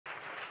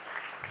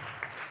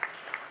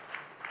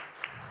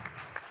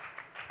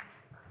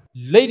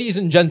Ladies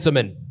and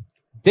gentlemen,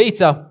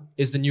 data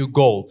is the new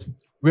gold.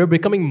 We're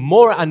becoming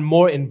more and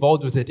more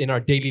involved with it in our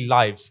daily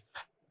lives.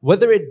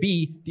 Whether it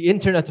be the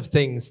Internet of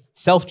Things,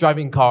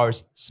 self-driving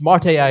cars,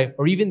 smart AI,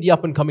 or even the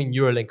up-and-coming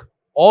Neuralink,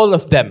 all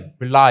of them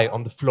rely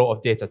on the flow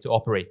of data to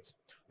operate.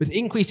 With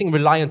increasing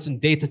reliance on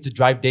data to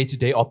drive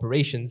day-to-day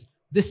operations,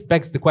 this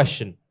begs the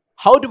question,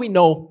 how do we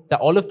know that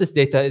all of this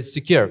data is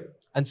secure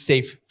and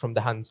safe from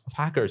the hands of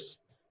hackers?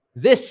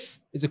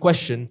 This is a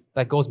question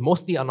that goes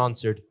mostly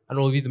unanswered and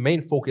will be the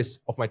main focus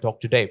of my talk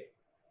today.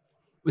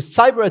 With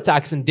cyber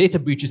attacks and data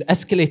breaches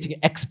escalating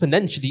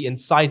exponentially in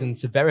size and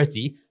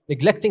severity,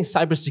 neglecting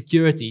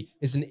cybersecurity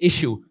is an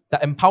issue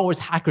that empowers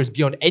hackers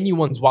beyond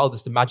anyone's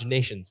wildest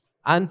imaginations,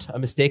 and a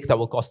mistake that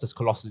will cost us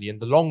colossally in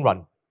the long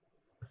run.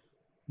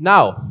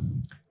 Now,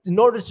 in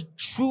order to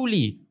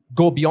truly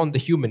go beyond the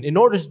human, in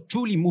order to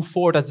truly move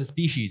forward as a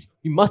species,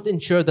 we must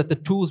ensure that the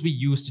tools we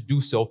use to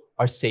do so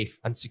are safe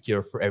and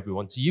secure for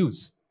everyone to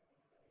use.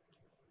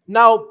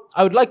 Now,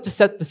 I would like to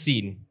set the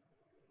scene.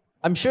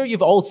 I'm sure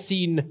you've all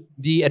seen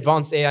the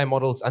advanced AI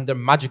models and their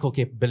magical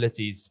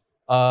capabilities.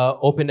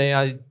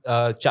 OpenAI,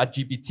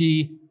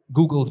 ChatGPT,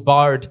 Google's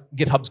Bard,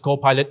 GitHub's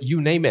Copilot,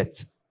 you name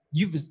it.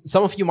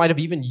 Some of you might have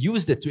even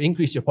used it to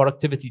increase your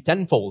productivity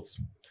tenfold.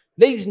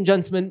 Ladies and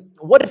gentlemen,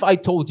 what if I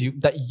told you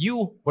that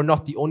you were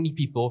not the only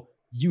people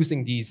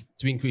using these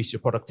to increase your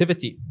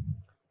productivity?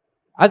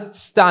 As it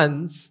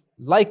stands,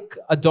 like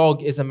a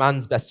dog is a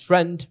man's best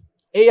friend,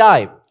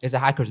 AI is a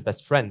hacker's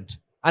best friend,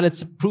 and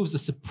it proves a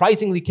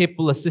surprisingly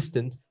capable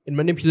assistant in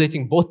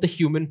manipulating both the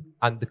human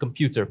and the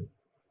computer.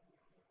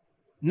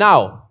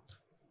 Now,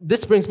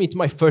 this brings me to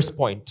my first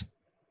point,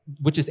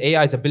 which is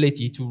AI's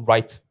ability to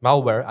write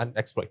malware and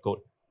exploit code.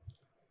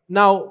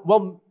 Now,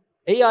 while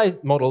AI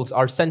models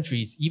are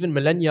centuries, even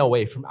millennia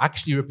away from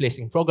actually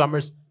replacing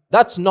programmers,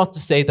 that's not to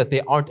say that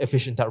they aren't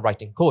efficient at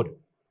writing code,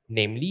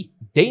 namely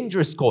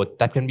dangerous code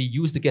that can be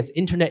used against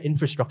internet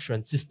infrastructure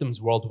and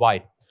systems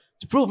worldwide.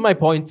 To prove my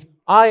point,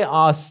 I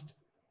asked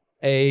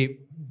a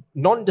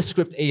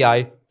nondescript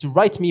AI to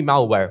write me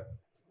malware.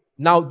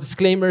 Now,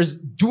 disclaimers,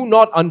 do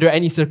not under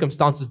any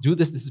circumstances do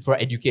this. This is for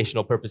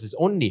educational purposes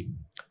only.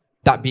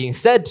 That being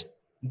said,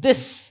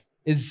 this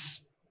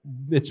is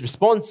its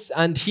response,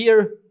 and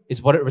here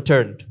is what it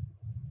returned.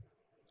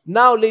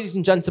 Now, ladies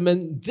and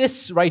gentlemen,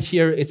 this right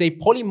here is a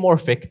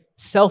polymorphic,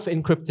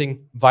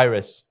 self-encrypting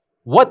virus.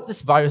 What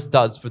this virus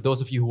does, for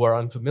those of you who are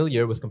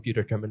unfamiliar with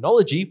computer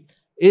terminology,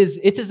 is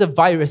it is a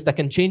virus that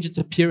can change its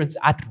appearance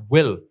at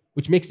will,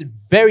 which makes it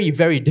very,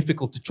 very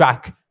difficult to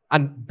track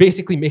and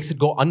basically makes it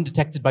go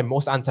undetected by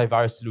most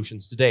antivirus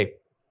solutions today.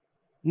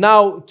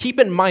 Now, keep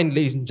in mind,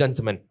 ladies and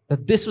gentlemen,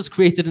 that this was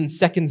created in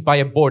seconds by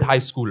a bored high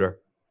schooler.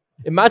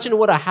 Imagine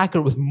what a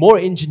hacker with more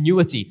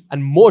ingenuity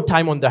and more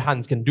time on their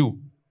hands can do.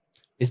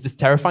 Is this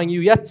terrifying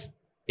you yet?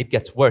 It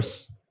gets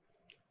worse.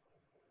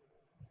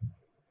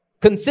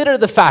 Consider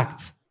the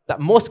fact that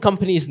most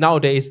companies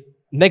nowadays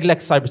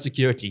neglect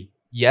cybersecurity.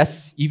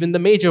 Yes, even the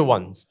major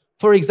ones.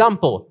 For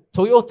example,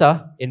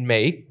 Toyota in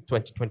May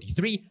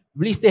 2023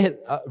 released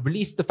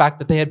the fact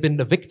that they had been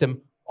the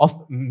victim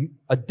of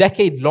a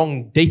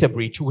decade-long data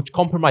breach which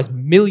compromised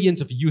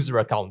millions of user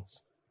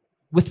accounts.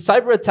 With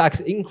cyber attacks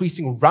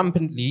increasing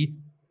rampantly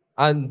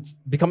and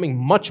becoming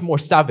much more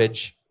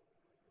savage,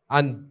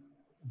 and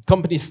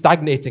companies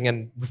stagnating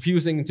and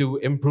refusing to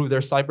improve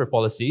their cyber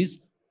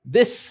policies,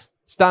 this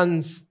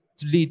stands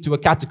to lead to a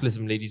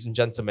cataclysm, ladies and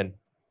gentlemen,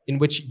 in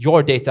which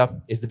your data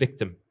is the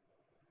victim.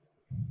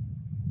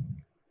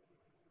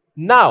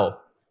 Now,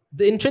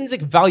 the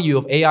intrinsic value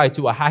of AI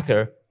to a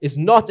hacker is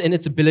not in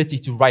its ability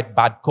to write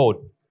bad code.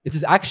 It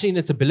is actually in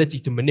its ability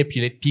to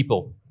manipulate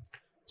people.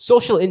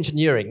 Social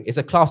engineering is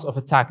a class of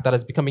attack that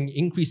is becoming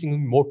increasingly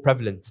more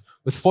prevalent,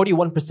 with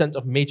 41%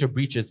 of major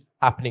breaches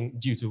happening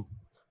due to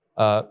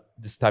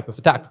this type of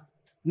attack.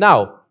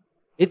 Now,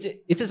 it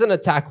is an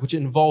attack which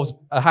involves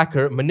a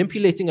hacker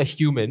manipulating a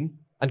human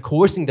and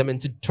coercing them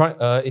into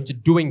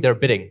doing their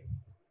bidding.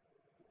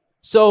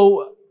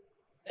 So,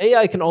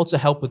 AI can also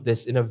help with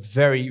this in a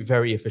very,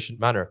 very efficient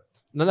manner.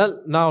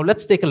 Now,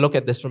 let's take a look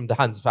at this from the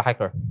hands of a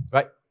hacker,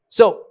 right?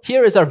 So,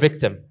 here is our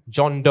victim,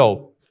 John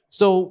Doe.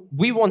 So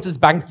we want his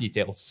bank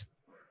details.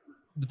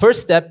 The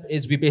first step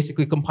is we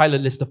basically compile a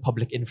list of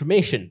public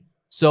information.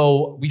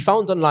 So we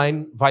found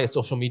online via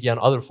social media and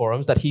other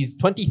forums that he's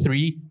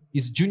 23,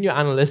 he's a junior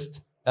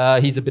analyst,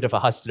 he's a bit of a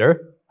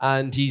hustler,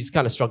 and he's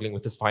kind of struggling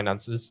with his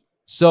finances.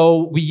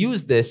 So we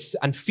use this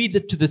and feed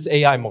it to this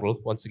AI model,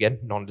 once again,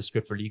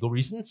 nondescript for legal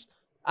reasons,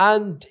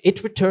 and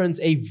it returns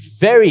a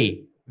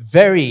very,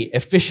 very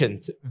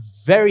efficient,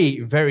 very,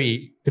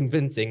 very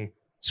convincing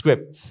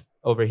script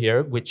over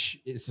here, which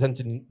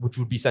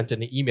would be sent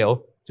in an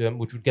email to him,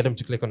 which would get him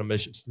to click on a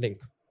malicious link.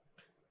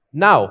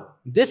 Now,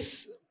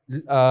 this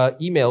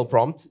email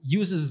prompt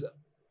uses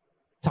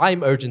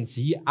time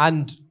urgency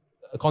and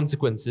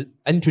consequences,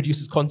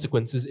 introduces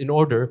consequences in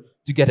order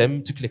to get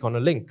him to click on a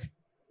link.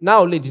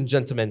 Now, ladies and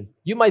gentlemen,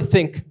 you might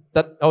think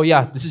that, oh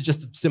yeah, this is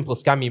just a simple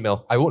scam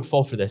email. I won't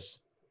fall for this.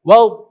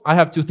 Well, I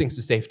have two things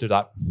to say to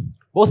that.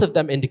 Both of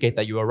them indicate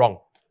that you are wrong.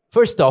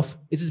 First off,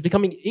 it is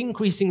becoming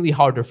increasingly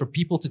harder for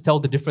people to tell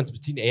the difference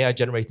between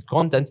AI-generated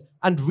content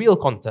and real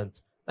content.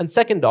 And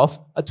second off,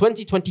 a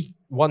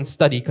 2021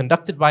 study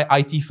conducted by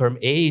IT firm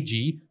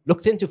AAG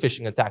looked into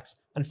phishing attacks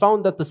and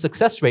found that the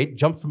success rate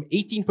jumped from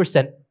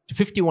 18% to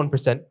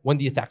 51% when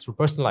the attacks were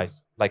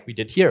personalized, like we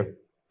did here.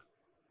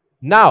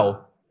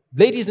 Now,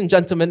 ladies and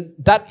gentlemen,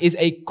 that is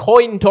a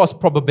coin toss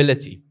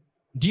probability.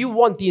 Do you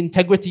want the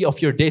integrity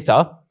of your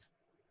data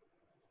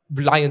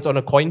reliant on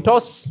a coin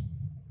toss?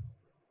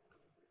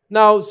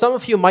 Now, some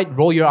of you might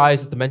roll your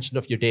eyes at the mention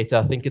of your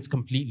data, think it's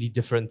completely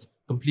different,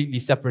 completely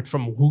separate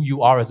from who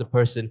you are as a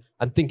person,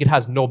 and think it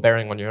has no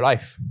bearing on your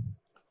life.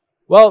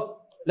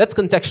 Well, let's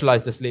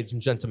contextualize this, ladies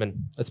and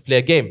gentlemen. Let's play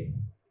a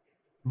game.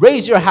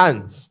 Raise your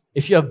hands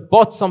if you have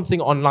bought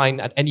something online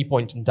at any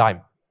point in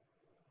time.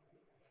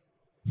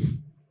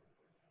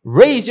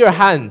 Raise your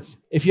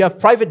hands if you have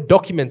private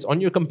documents on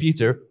your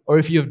computer or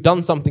if you have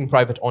done something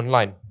private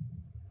online.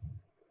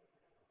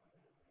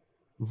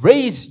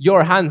 Raise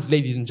your hands,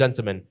 ladies and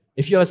gentlemen,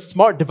 if you have a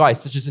smart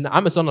device such as an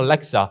Amazon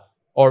Alexa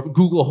or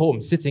Google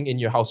Home sitting in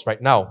your house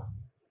right now.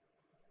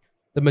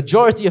 The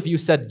majority of you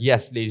said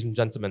yes, ladies and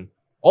gentlemen.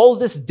 All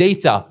this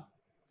data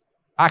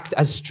act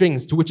as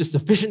strings to which a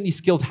sufficiently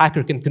skilled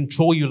hacker can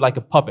control you like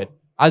a puppet.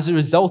 As a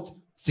result,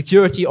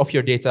 security of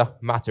your data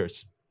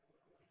matters.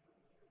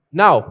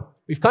 Now,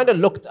 we've kind of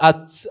looked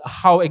at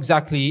how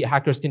exactly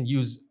hackers can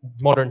use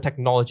modern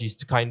technologies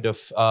to kind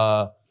of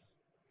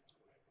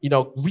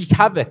wreak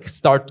havoc,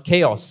 start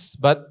chaos.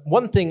 But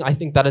one thing I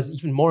think that is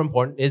even more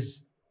important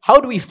is,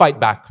 how do we fight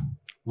back?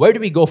 Where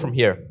do we go from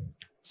here?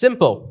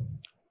 Simple.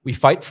 We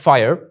fight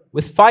fire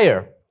with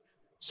fire.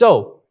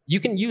 So you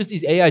can use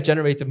these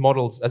AI-generated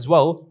models as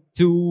well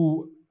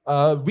to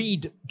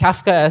read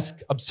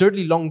Kafkaesque,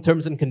 absurdly long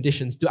terms and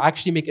conditions to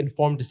actually make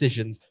informed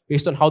decisions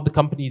based on how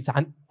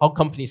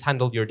companies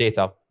handle your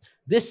data.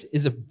 This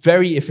is a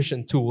very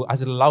efficient tool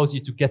as it allows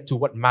you to get to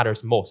what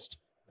matters most.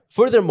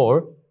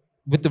 Furthermore,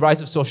 with the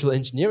rise of social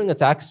engineering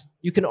attacks,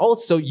 you can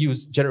also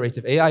use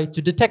generative AI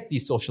to detect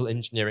these social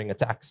engineering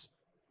attacks,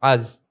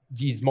 as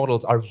these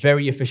models are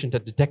very efficient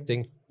at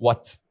detecting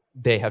what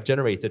they have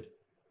generated.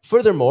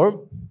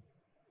 Furthermore,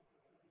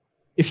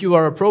 if you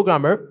are a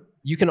programmer,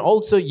 you can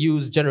also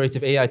use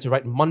generative AI to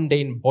write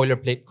mundane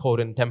boilerplate code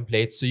and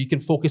templates so you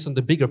can focus on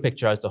the bigger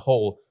picture as a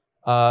whole.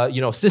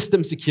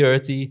 System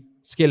security,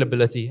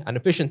 scalability, and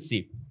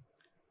efficiency.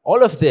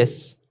 All of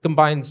this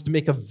combines to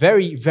make a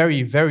very,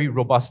 very, very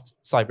robust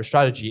cyber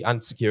strategy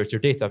and secure your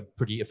data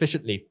pretty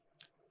efficiently.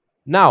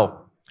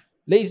 Now,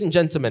 ladies and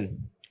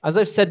gentlemen, as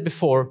I've said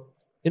before,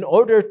 in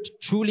order to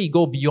truly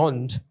go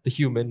beyond the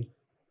human,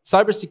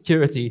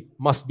 cybersecurity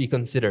must be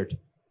considered.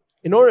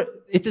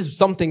 It is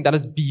something that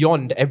is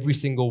beyond every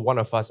single one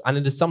of us, and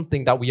it is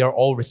something that we are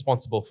all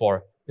responsible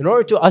for. In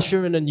order to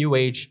usher in a new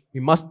age, we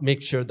must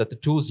make sure that the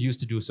tools used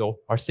to do so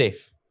are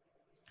safe.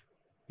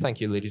 Thank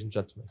you, ladies and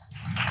gentlemen.